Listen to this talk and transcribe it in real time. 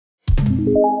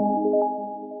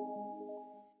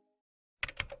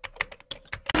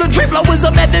The drip flow is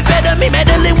a methamphetamine,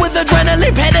 meddling with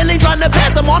adrenaline, pedaling, trying to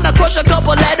pass them on. I crush a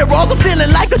couple Adderalls, I'm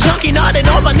feeling like a junkie, nodding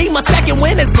off. I need my second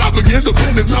win. It's time to get the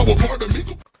pen, is now a part of me.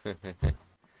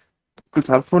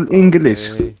 تعرفوا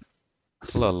الانجليش؟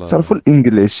 لا تعرفوا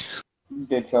الانجليش؟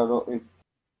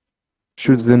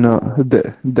 شو زنا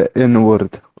د ان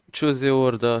وورد تشوزي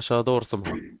وورد شادو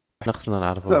ورسمها. احنا خصنا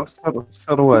نعرفها.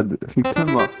 خسر واحد في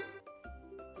الكلمة.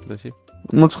 ماشي.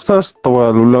 ما تخسرش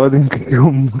الطوال ولا غادي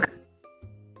نكلم.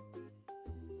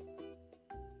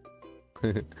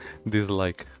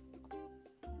 ديزلايك.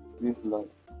 لا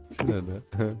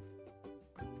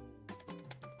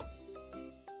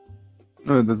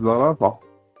هذا الزرافة.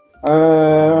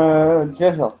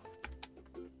 الدجاجة.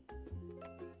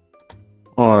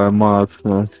 ما عرفت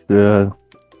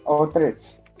أو تريت.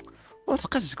 ما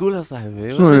تبقاش تقولها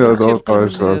صاحبي. شنو هي هذا القرار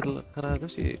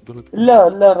واش يقول لك؟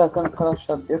 لا راه كنقرا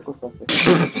الشاب ديالك وصافي.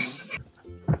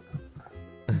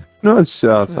 شنو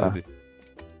هادشي صاحبي؟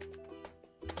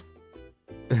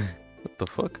 وات ذا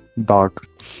فاك؟ داك.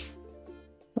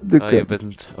 هاي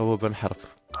بنت هو بن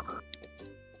حرف.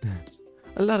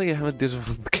 لا ريح ما ديرش في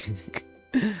راسك.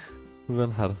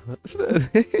 بن حرف.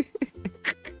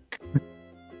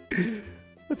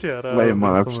 والله ما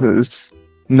عرفتش.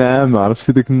 نعم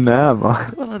عرفتي ديك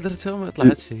النعامة. والله درتها وما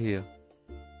طلعتش هي.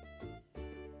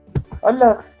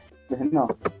 لا هنا.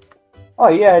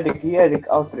 هي هذيك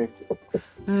اوتريت.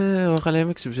 واقع لي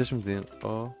ما كتبتهاش مزيان.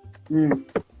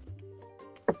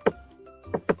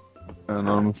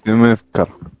 انا المسلم ما يفكر.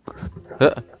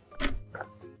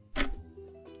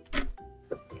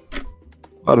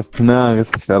 عرفت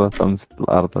ناقص اشارة امسك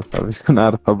الارض صافي شكون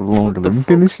عارفها باللونجلي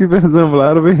ممكن شي بهزهم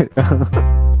بالعربي.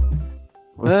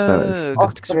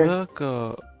 قلت تكتبها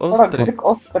هكا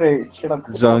اوستري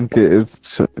جانكي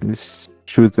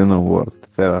شوت انا وورد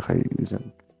سير اخي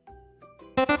جانكي.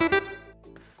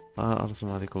 ارسم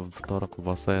عليكم بطرق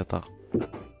بسيطة.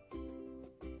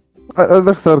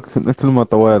 هذا اختارك كلمة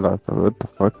طويلة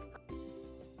اتفق.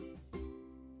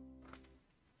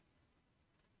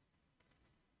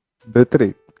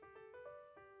 باتري.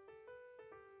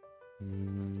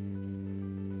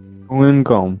 وين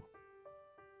قام؟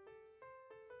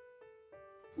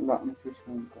 لا مفيش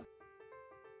وين قام.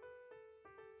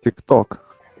 تيك توك.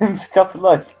 مسكها في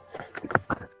اللايف.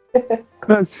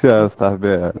 ايش يا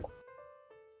صاحبي؟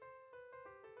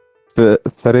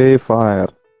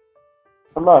 فريفاير.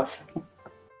 فلاش.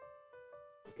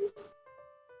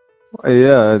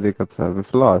 اييه هذيك تصاحبي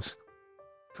فلاش.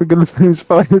 في قلب فريش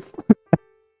فايز.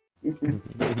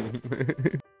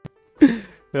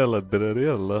 يلا الدراري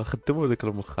يلا خدموا ديك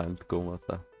المخ عندكم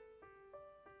صاحبي.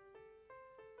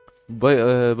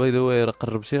 باي ذا واي راه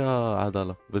قربتيها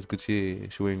عضله باش قلت شي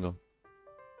شوينغا.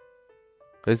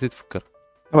 غير تفكر.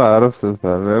 راه عرفت صاحبي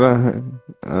راه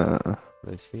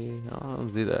ماشي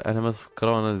نزيد انا ما تفكر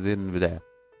وانا نزيد نبدع.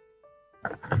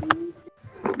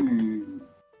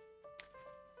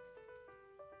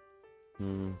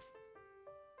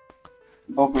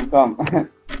 بوبل كام.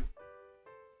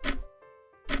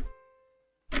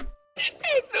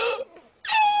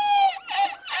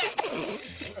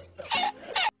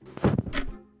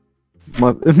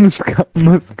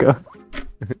 مسكة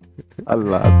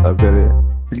الله صاحبي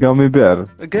قام يبيع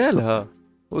قالها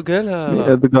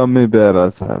وقالها قام يبيع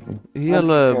صاحبي. هي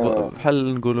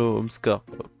بحال نقولوا مسكة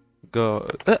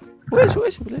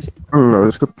واش بلاتي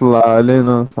واش كطلع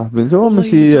علينا صاحبي انت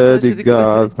ماشي هذيك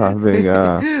كاع صاحبي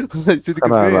كاع والله تديك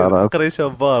قريشة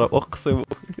بارة اقسم.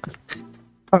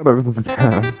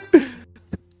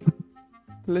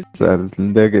 سهل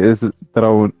زنداقي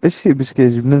تراون الشيء باش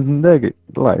كيعجبنا زنداقي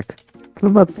لايك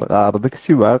كلمات صغار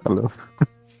داكشي بعقله.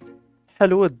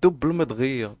 حلوة الدب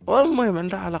المدغية المهم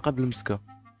عندها علاقة بالمسكة.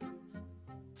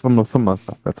 صم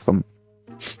صاحبي صم.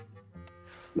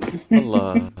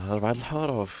 والله 4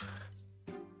 الحروف.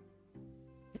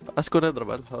 اشكون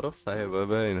يضرب على الحروف صعيبة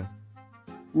باينة.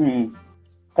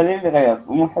 خليني غير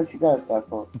وما حدش قاعد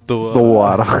تعرفوا.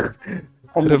 دوارة.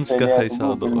 مسكة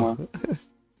خيشة ضوء.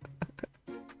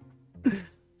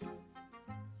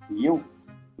 يو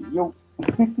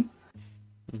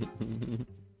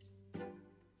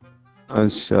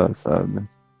اشا صاحبي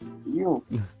يو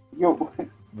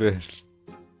باش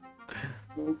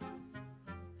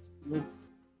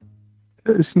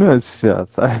شنو هالشي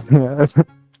صاحبي؟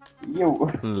 يو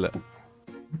لا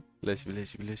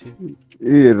بلاشي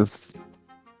إيرس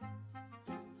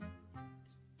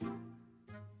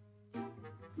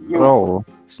رو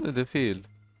شنو هذا فيل؟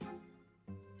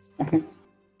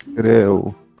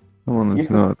 ريو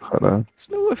شنو خلاص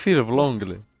شنو هو فيل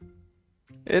بلونجلي؟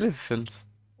 إليفنت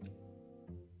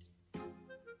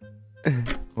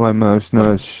والله ما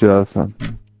شنو الشاسة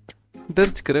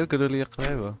درت كرا قالوا لي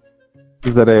قريبه.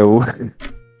 زريو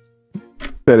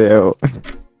زريو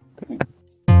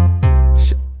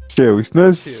شو شنو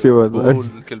الشو هذا قول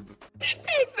الكلب.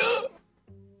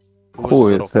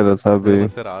 خويا سير صاحبي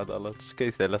سير عاد الله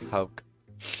تشكيس على صحابك.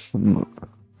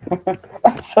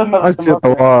 أحسن اشي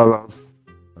طوال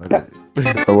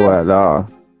طوال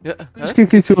اش كي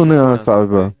كيتوني يا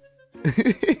صاحبي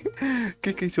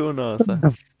كي كيتونا صح.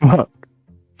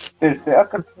 سيرسي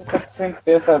كتسينك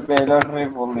يا صاحبي على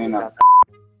الريفولينا.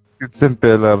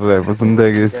 سمبي على الريف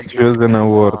زنداقي شوزنا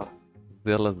وورد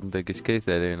يلا زندقي شكيس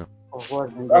علينا.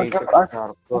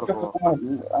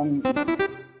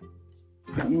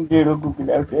 نديرو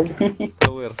جوجل اسئله.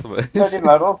 هو رسمه. هذه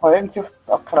معروفه، نشوف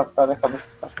اقرب طريقه باش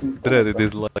ترسم. دراري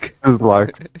ديزلايك.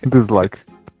 ديزلايك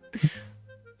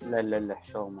لا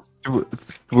حشومه.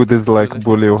 تبو ديزلايك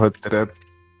بولي وهاد الدراب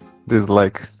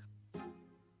ديزلايك.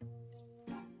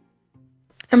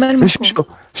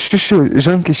 شو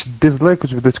جانكي شد ديزلايك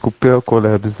وتبدا تكوبيها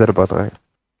وكلها بالزربات غير.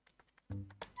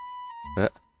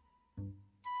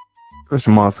 واش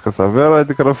ماسك صافي راه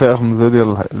هذيك راه فيها 5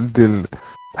 ديال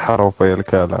الحروف هي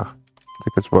الكاله انت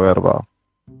كتبغي 4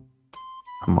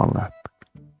 حما الله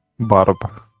بارب.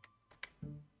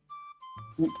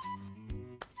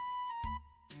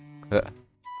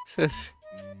 شاش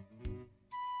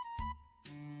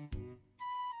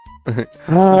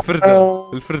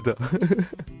الفردا الفردا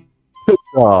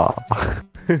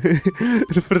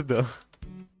الفردا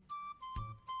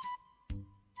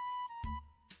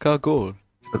كاغول.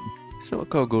 شنو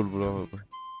كاغول بلا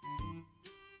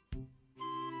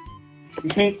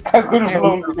كاكل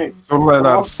بالونجلي. والله لا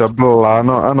عرفتها بالله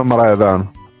انا مريض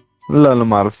انا. لا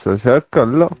ما عرفتهاش هكا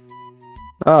لا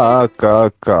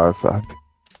هكا صاحبي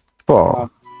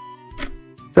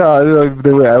تا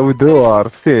بداو يعاودوها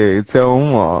عرفتي تا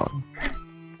هما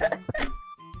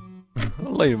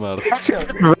والله ما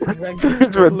عرفت.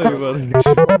 والله ما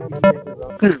عرفت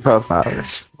كيف صاحبي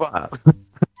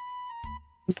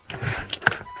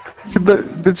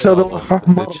درت شادو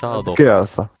درت شادو.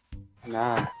 كياسة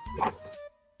نعم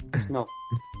شنو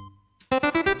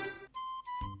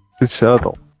درت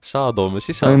شادو شادو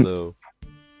ماشي شادو.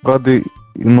 غادي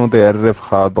ينوض يعرف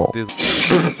خادو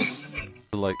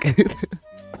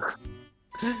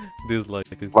ديزلايك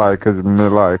لايك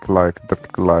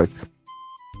درت لايك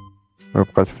ما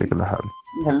بقاش فيك الحال.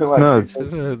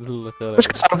 واش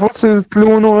كتعرفوا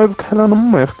تلونوا غير بحال انا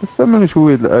ما يختص من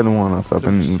شويه الالوان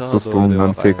صافي توصل لنا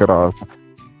الفكره.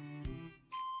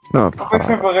 شنو هاد واش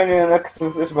الخرا باغيني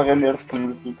نكتب، واش باغيني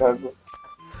نرسم لك هذا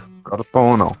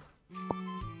كرتونه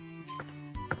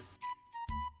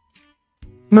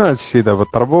شنو هادشي دابا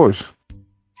طربوش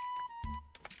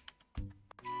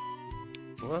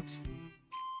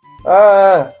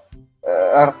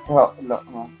عرفتها. لا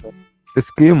ما عرفتها.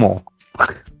 اسكيمو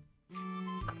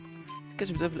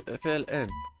كتبدا فيها الان.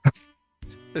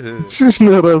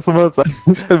 شنو رسمات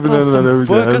شحال بنادم على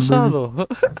وجهها شادو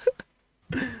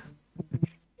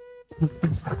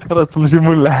رسم شي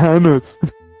مول الحانوت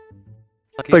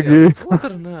طاقي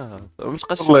درنا مش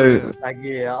قاش والله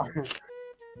طاقيه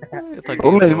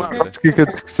والله ما عرفت كي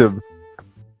كتكتب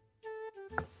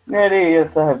ناري يا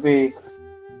صاحبي،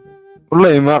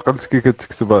 والله ما عقلت كي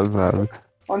كتكتب هذا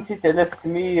ونسيت على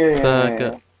السمية.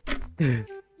 ساكا.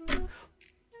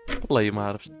 والله ما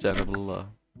عرفت انا بالله.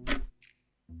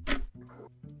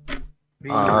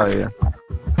 يا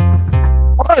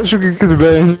شو كي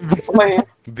كتبان والله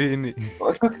بيني.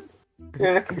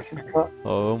 يا كتبتها.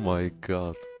 او ماي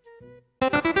جاد.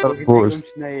 قلت لكم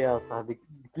شنو هي صاحبي،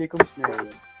 قلت لكم شنو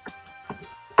هي.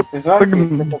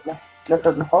 ثلاثة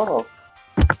الحروف.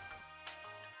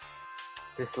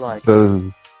 ديسلايك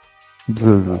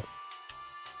بزاز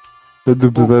تدو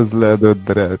بزاز لهادو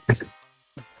الدراري.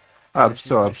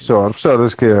 عرفتو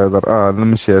علاش كيهضر انا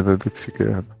ماشي هذا داكشي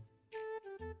كيهضر.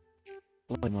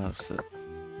 والله ما عرفت.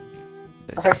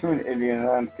 خاش من الين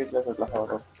عندك ثلاثة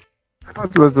الحروف.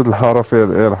 ثلاثة الحروف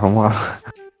يرحمها.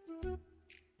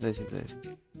 ليش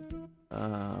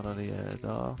راني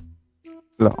هذا.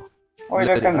 لا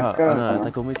وإلا كان انا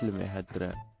عطاكم مثل مي حد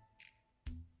الدراري.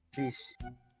 فيش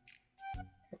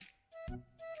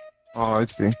I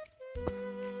see.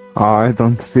 I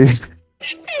don't see.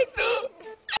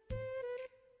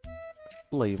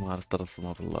 والله ما عرفت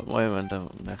الرسمة بالله. المهم عندها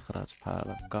اخراج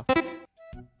بحال هكا.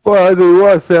 وهذا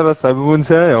هو سير صاحبي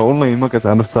ونسايا والله ما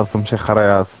كتعرف ترسم شي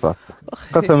خريعة الصاد.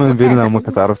 قسما بالله ما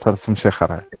كتعرف ترسم شي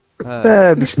خريعة.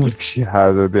 هادي شنو شي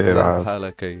حاجة دايرة بحال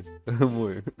هكا.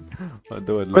 المهم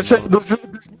هذا هو باش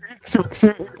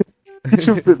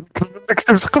شوف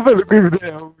كتبت قبل وكيبدا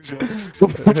يعوج.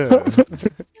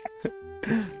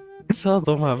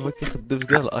 شاطر ما كيخدمش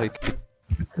كاع الاي كي.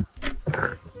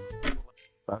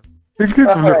 كنت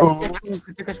تقول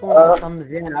كنت كتكون رقم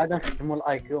مزيان عاد نخدموا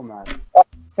الاي كيو معاك.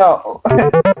 تاو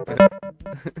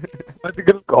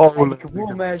هذيك قال لك ولا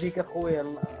الكبومه هذيك اخويا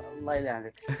الله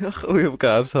يلعنك. اخويا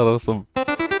مكعرفش الرسم.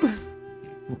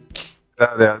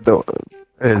 لا لا هذا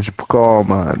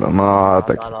يعجبكم هذا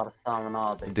ناطق. على رسام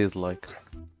ناضي. ديزلايك.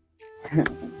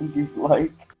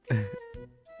 ديسلايك.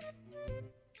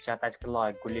 عطيتك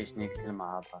اللايك قول لي شنو كلمه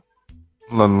عاطفه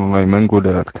والله ما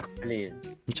نقولها لك. بليز.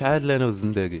 متعادل انا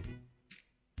والزنداقي.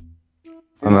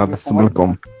 انا نرسم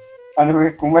لكم. انا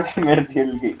وياكم الحمير ديال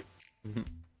الجيم.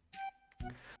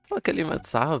 كلمات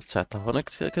صعاب تعطى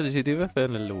انا كنجي ديما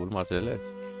فانا الاول ما علاش.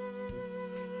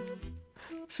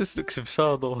 شنو كتب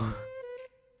شادو.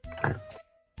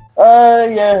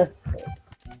 يا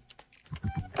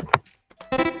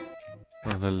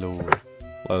انا الاول.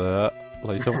 لا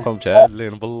الله يسامحكم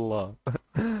متعادلين بالله.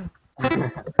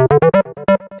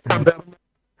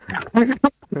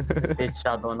 بيت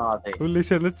شادو ناضي.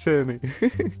 وليت انا الثاني.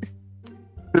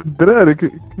 الدراري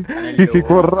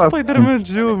كيكون الراس. سبايدر مان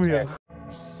جوميا.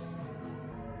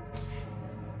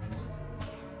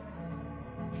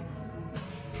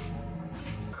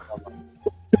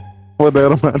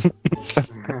 سبايدر مان.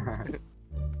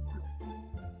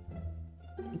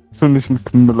 سونيش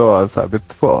نكملوها صاحبي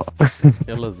الطفا.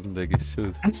 يلا زنداقي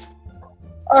الشوز.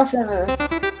 عشان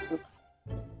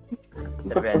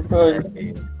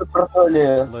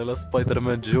والله الا سبايدر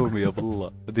مان جوميا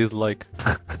بالله ديزلايك.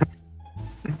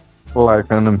 والله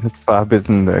كان محس صاحبي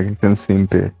زنداقي كنسيم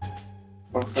بيه.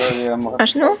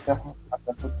 اشنو؟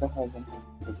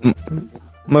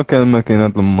 ما كان ماكينة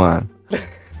المان.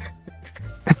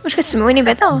 واش كتسمعوني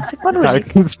بعدا؟ سي كوا الوجه.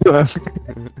 عليكم السلام.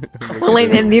 والله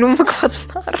الا نديرو امك في هاد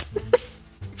النهار.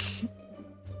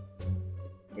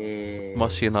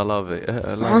 ماشينا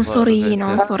لافي. عنصريين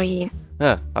عنصريين.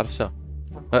 عرفتها.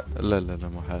 لا لا لا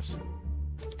ما حاش.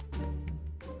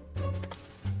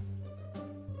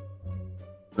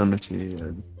 لا ماشي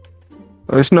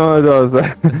شنو هذا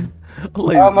صح.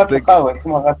 الله ما يزيدك. تلقاوش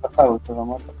ما غتلقاوش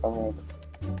ما تلقاوش.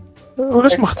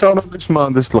 ولاش مختار علاش ما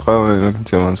عندكش تلقاو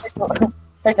كنت ما نختار.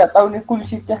 حيت عطاوني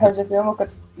كلشي حتى حاجه فيها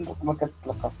ما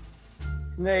كتلقى.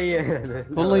 شنو هي؟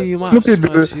 والله ما شنو عرفتش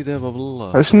كيدير؟ ماشي دابا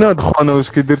بالله. شنو هاد خونا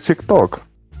واش كيدير تيك توك؟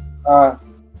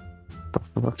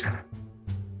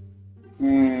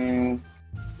 يي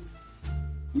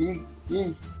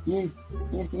يي يي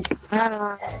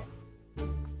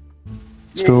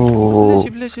شو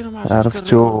بلاتي انا ما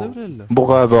عرفتش. عرفتو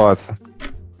بغابات.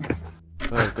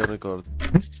 ريكورد.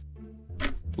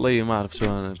 والله ما عرفت شو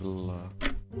انا بالله.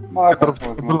 ما يضرب عرفتش.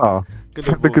 الطبلة.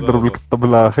 هذا كيضرب لك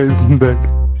الطبلة اخي زنداك.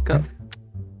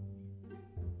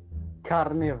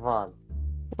 كارنيفال.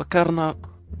 وكرنا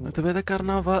دابا هذا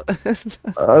كرنفال.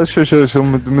 شو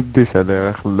مديش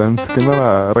عليه خلاه مسكين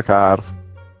راك عارف.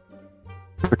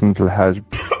 كنت الحاجب.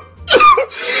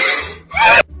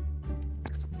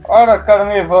 انا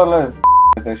كارنيفال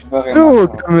اش باغي شو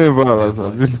كارنيفال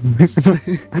اصاحبي.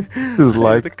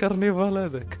 ديزلايك. الكرنيفال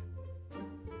هذاك.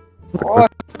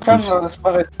 كان اش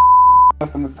باغي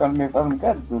في الكارنيفال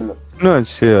مقاد ولا شنو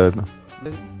هادشي هذا؟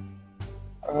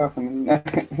 رسمنا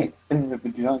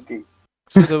جانكي.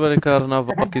 دابا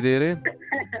الكرنفال كي دايرين.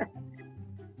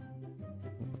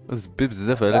 زبي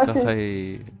بزاف عليك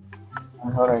اخي.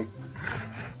 هوريك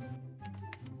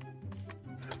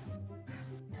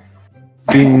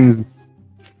بينز.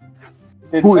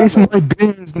 هو اسمه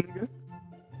بينز.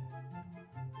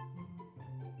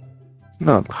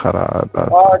 شنو هاد الخرا هذا؟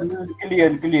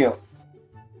 القليه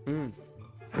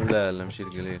لا لا ماشي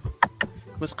القليل.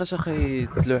 ما تبقاش اخي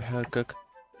تلوح هكاك.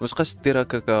 ما تبقاش دير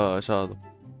هكاك شاطو.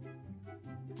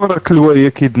 وراك الوايه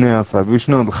كيدني اصاحبي.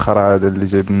 شنو هاد الخرا هذا اللي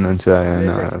جايب لنا نتايا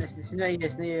هنا؟ شنو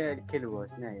هي الكلوه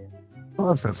شنو هي؟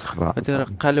 صافي خرا. هادي راه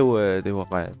قلوه هادي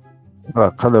واقع.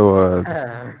 قلوه.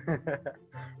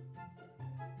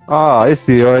 I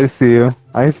see you, I see you,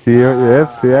 I see you,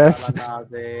 yes, yes.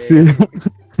 See you.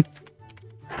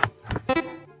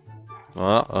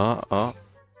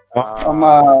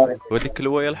 اما وديك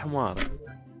الوايه الحمار.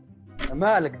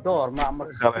 مالك دور ما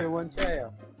عمرك شفتي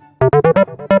وانتايا.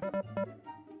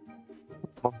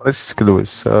 ما عرفتش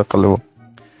كلوش قلوه.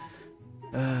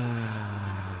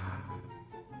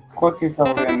 كنت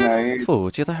يصور لنا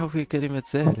فوت يطيحوا فيه كلمات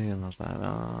ساهلين صاحبي.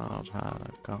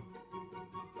 هكا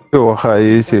هو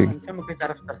خايسي. انت ما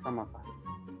كتعرفش ترسم صح.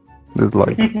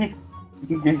 ديزلايك.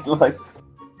 ديسلايك.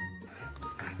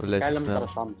 ولا تعلم شفنا.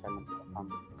 ترسم تعلم ترسم.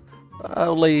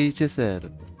 والله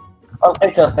تسهل.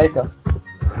 لقيته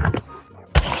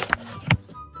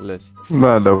ولاش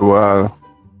لا لا هو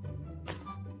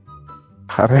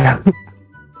خريع.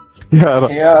 يا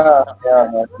رب. يا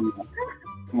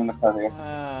من خريج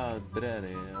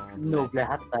الدراري نوب لا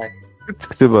حطك.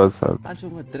 تكتبها صاحبي.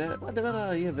 غنشوف هاد الدراري دابا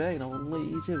راه هي باينه والله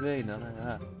هي تا باينه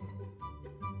راه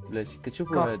بلاتي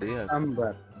كتشوفوا هذا ياك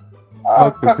أمبر.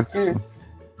 كاكتي.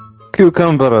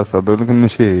 كيوكامبر اصاحبي ولكن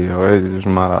ماشي هي غير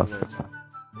جمع راسك صاحبي.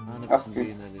 انا باش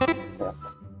نبينها لك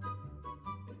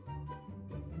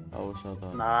او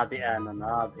شاطر ناضي أنا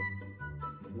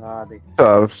ناضي.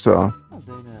 تعرف تعرف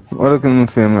زينان ولكن ما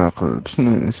فيه ما يقلب.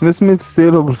 شنو سميت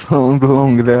السيلو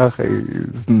بالونجلي اخي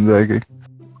زنداكي.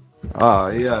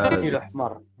 يا كيلو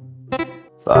حمر.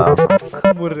 صافي.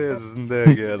 مريز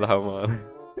زنداقي هذا حمار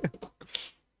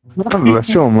لا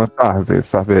شو ما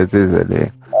صاحبي عزيز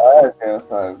عليه. عادي يا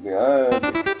صاحبي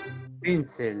عادي.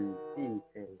 بينسل.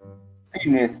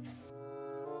 بينيس.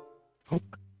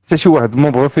 حتى شي واحد ما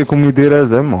بغى فيكم يديرها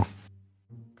زعما.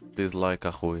 ديزلايك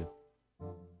اخويا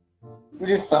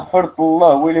ويلي استغفرت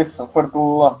الله ويلي استغفرت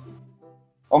الله.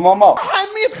 وماما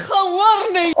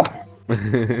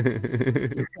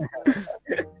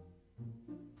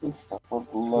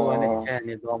استغفرت وأنا الله.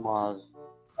 كاني ضماج.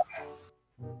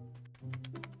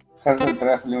 خرجت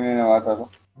الدراري خلوني انا مع هذا.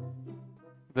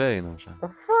 باينه مش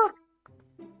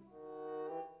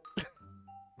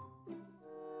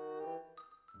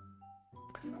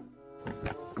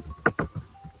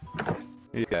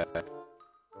يا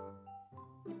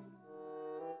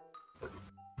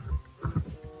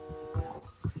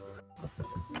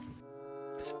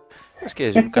واش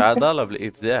كيعجبك عضله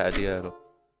بالابداع ديالو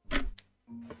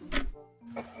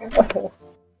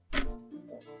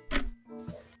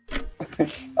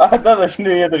دابا شنو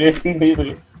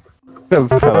يدغي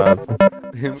كنسخر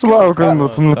صباحو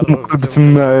كنبطم القلب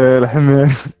تما الحمام.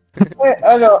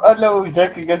 انا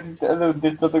وجاكي جالسين انا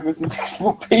وديت صوتك قلت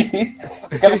نكتبوا بيني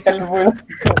كنقلبوا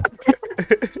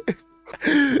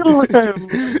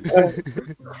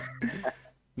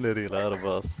ناري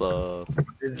العربة الصار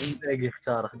الزنتاقي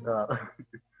اختار.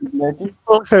 بلاتي.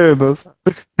 خير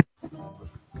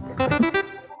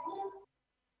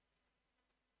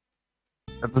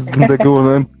زندقي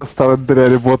ولا امبوستر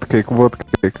الدراري بوتكيك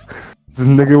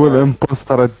زندقي ولا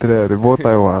امبوستر الدراري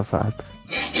بوطيوها صاحبي.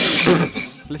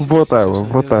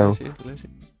 بوطيوه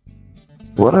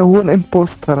وراه هو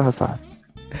الامبوستر صاحبي.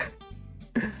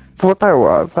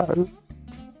 بوطيوها صاحبي.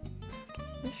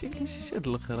 ليش هاد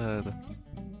الاخر هذا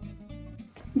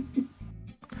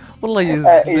والله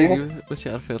يزدق باش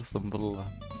يعرف يرسم بالله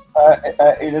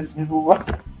عائلة الزبوة.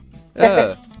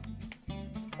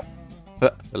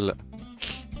 لا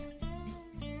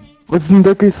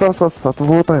وزندقي صاصة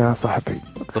فوطيها صاحبي.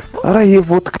 راهي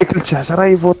فوتكيك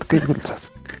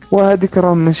لتحت وهذيك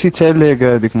راه ماشي تعليق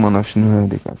هذيك ما نعرف شنو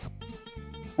هذيك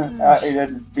عائلة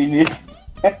البينيس.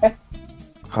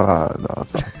 خلاص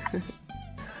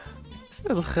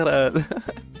شنو الاخر هذا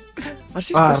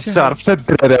عرفت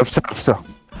الدراري عرفتها.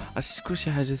 عرفتي تكون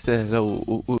شي حاجه سهله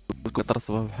وتكون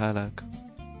ترسمها بحال هكا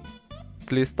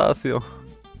بلايستاسيون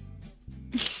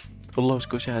والله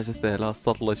تكون شي حاجه سهله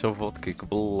صات الله يشوف فوتكيك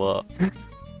بالله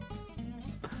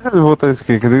الفوطيس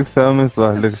كيك ديك الساعة ما يصلح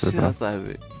لك يا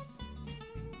صاحبي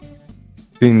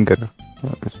فينجر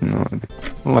شنو هذيك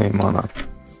والله ما نعرف.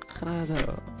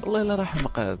 هذا والله الا راه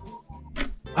حمق هذا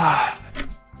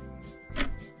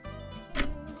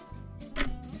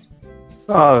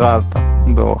غلطة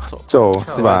دوخ تو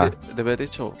صباح دابا هادي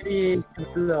تشوف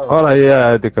وراه هي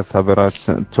هذيك اصاحبي راه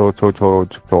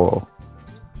تو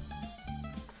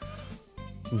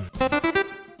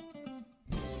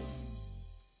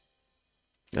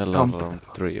يلا راوند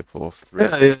 3 4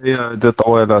 3 هي دي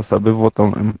طويلة اصاحبي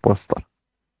بوطون امبوستر.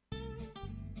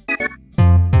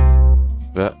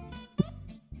 لا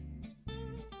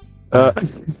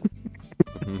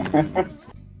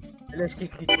علاش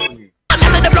كيكيتو